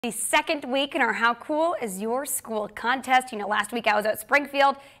The second week in our How Cool is Your School contest. Last week I was at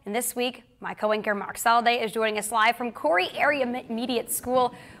Springfield, and this week my co-anchor Mark Soliday is joining us live from Corry Area Intermediate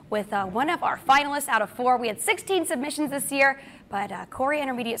School with one of our finalists out of 4. We had 16 submissions this year, but Corry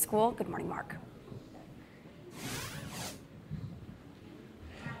Intermediate School. Good morning, Mark.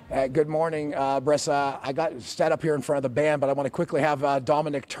 Good morning, Brissa. I got set up here in front of the band, but I want to quickly have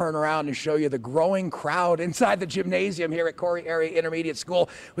Dominic turn around and show you the growing crowd inside the gymnasium here at Corry Area Intermediate School.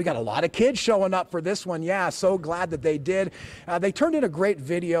 We got a lot of kids showing up for this one. Yeah, so glad that they did. They turned in a great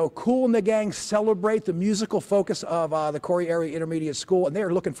video. Cool and the Gang celebrate the musical focus of the Corry Area Intermediate School, and they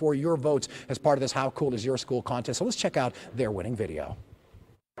are looking for your votes as part of this How Cool is Your School contest. So let's check out their winning video.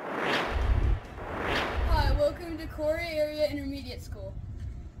 Hi, welcome to Corry Area Intermediate School.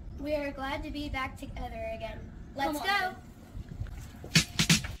 We are glad to be back together again. Let's go!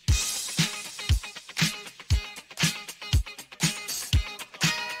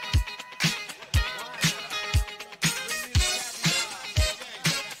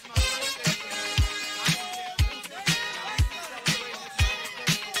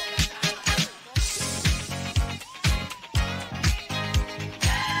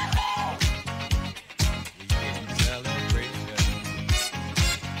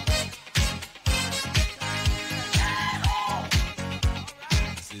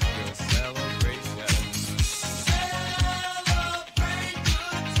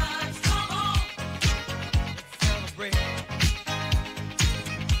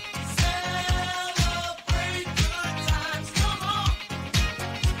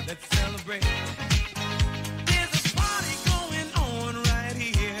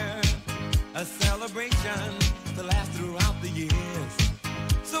 A celebration to last throughout the years.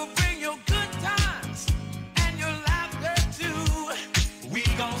 So bring your good times and your laughter too. We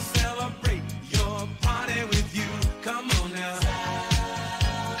gon' celebrate your party with you. Come on now.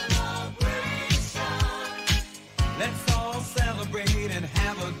 Celebration. Let's all celebrate and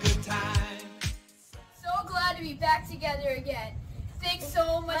have a good time. So glad to be back together again. Thanks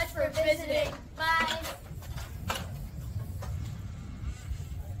so much for visiting. Bye!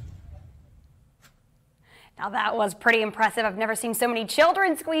 Now that was pretty impressive. I've never seen so many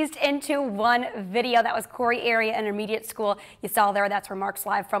children squeezed into one video. That was Corry Area Intermediate School. You saw there, that's where Mark's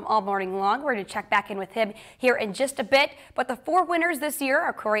live from all morning long. We're going to check back in with him here in just a bit. But the 4 winners this year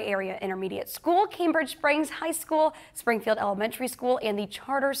are Corry Area Intermediate School, Cambridge Springs High School, Springfield Elementary School, and the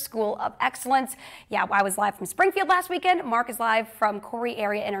Charter School of Excellence. Yeah, I was live from Springfield last weekend. Mark is live from Corry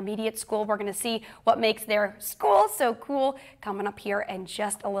Area Intermediate School. We're going to see what makes their school so cool coming up here in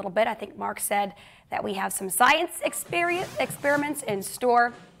just a little bit. I think Mark said that we have some science experiments in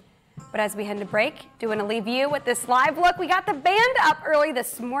store. But as we head to break, do want to leave you with this live look. We got the band up early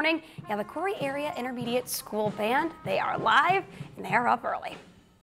this morning. Yeah, the Corry Area Intermediate School Band, they are live and they are up early.